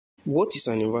What is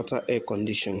an inverter air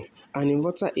condition? An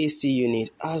inverter AC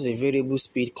unit has a variable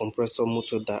speed compressor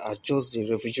motor that adjusts the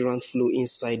refrigerant flow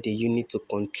inside the unit to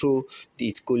control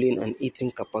its cooling and heating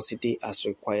capacity as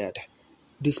required.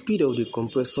 The speed of the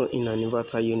compressor in an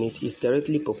inverter unit is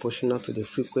directly proportional to the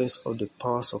frequency of the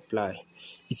power supply.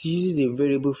 It uses a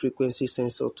variable frequency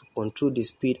sensor to control the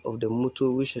speed of the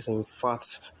motor, which is in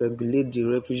fact regulate the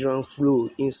refrigerant flow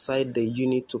inside the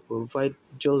unit to provide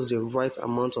just the right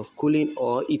amount of cooling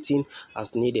or heating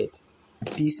as needed.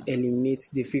 This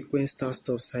eliminates the frequent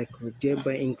start-stop cycle,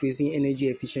 thereby increasing energy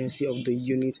efficiency of the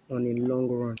unit on a long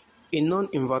run. A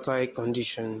non-inverter air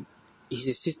condition is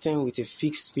a system with a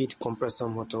fixed-speed compressor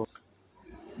motor.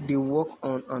 They work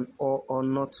on an all or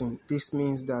nothing. This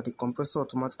means that the compressor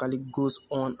automatically goes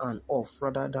on and off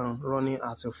rather than running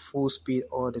at a full speed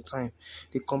all the time.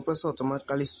 The compressor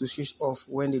automatically switches off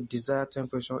when the desired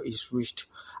temperature is reached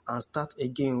and starts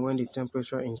again when the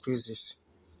temperature increases.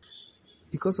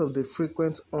 Because of the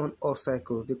frequent on-off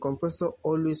cycle, the compressor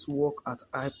always works at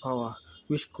high power,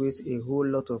 which creates a whole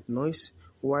lot of noise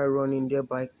while running,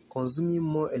 thereby consuming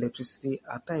more electricity,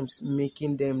 at times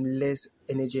making them less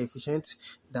energy efficient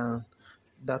than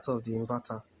that of the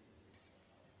inverter.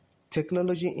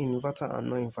 Technology in inverter and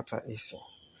non-inverter AC.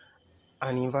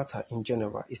 An inverter in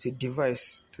general is a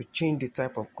device to change the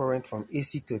type of current from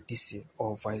AC to DC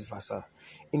or vice versa.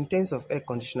 In terms of air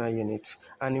conditioner units,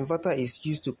 an inverter is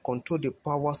used to control the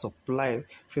power supply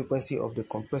frequency of the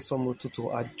compressor motor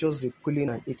to adjust the cooling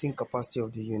and heating capacity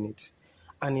of the unit.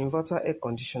 An inverter air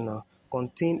conditioner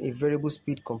contains a variable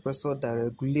speed compressor that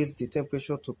regulates the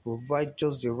temperature to provide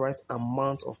just the right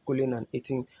amount of cooling and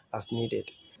heating as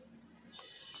needed.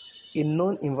 A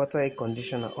non-inverter air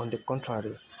conditioner, on the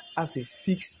contrary, has a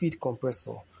fixed-speed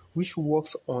compressor which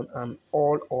works on an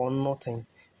all or nothing.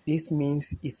 This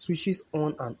means it switches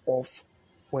on and off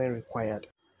when required.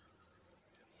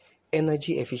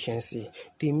 Energy efficiency.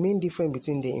 The main difference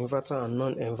between the inverter and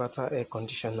non-inverter air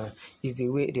conditioner is the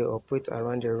way they operate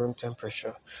around the room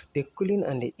temperature. The cooling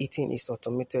and the heating is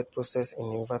automated process in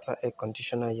inverter air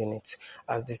conditioner units,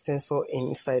 as the sensor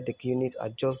inside the unit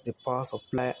adjusts the power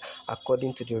supply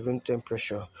according to the room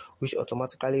temperature, which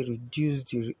automatically reduces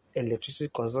the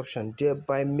electricity consumption,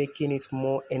 thereby making it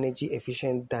more energy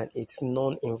efficient than its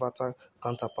non-inverter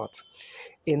counterpart.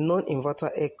 A non-inverter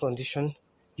air conditioner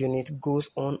unit goes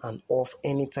on and off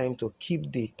anytime to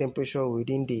keep the temperature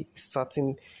within the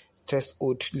certain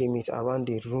threshold limit around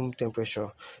the room temperature,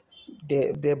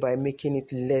 thereby making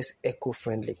it less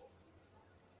eco-friendly.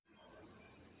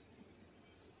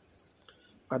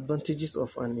 Advantages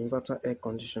of an inverter air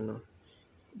conditioner.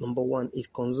 Number 1,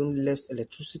 it consumes less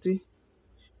electricity.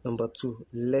 Number 2,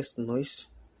 less noise.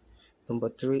 Number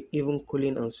 3, even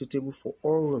cooling and suitable for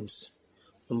all rooms.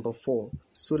 Number 4,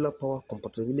 solar power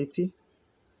compatibility.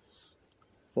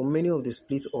 For many of the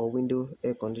split or window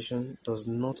air condition does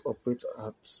not operate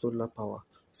at solar power,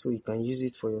 so you can use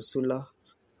it for your solar,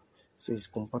 so it's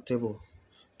compatible.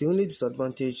 The only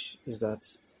disadvantage is that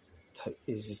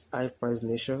its high price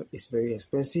nature, is very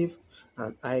expensive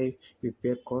and high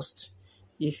repair cost.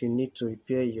 If you need to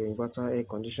repair your inverter air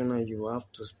conditioner, you have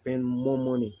to spend more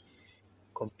money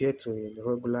compared to a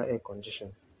regular air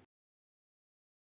conditioner.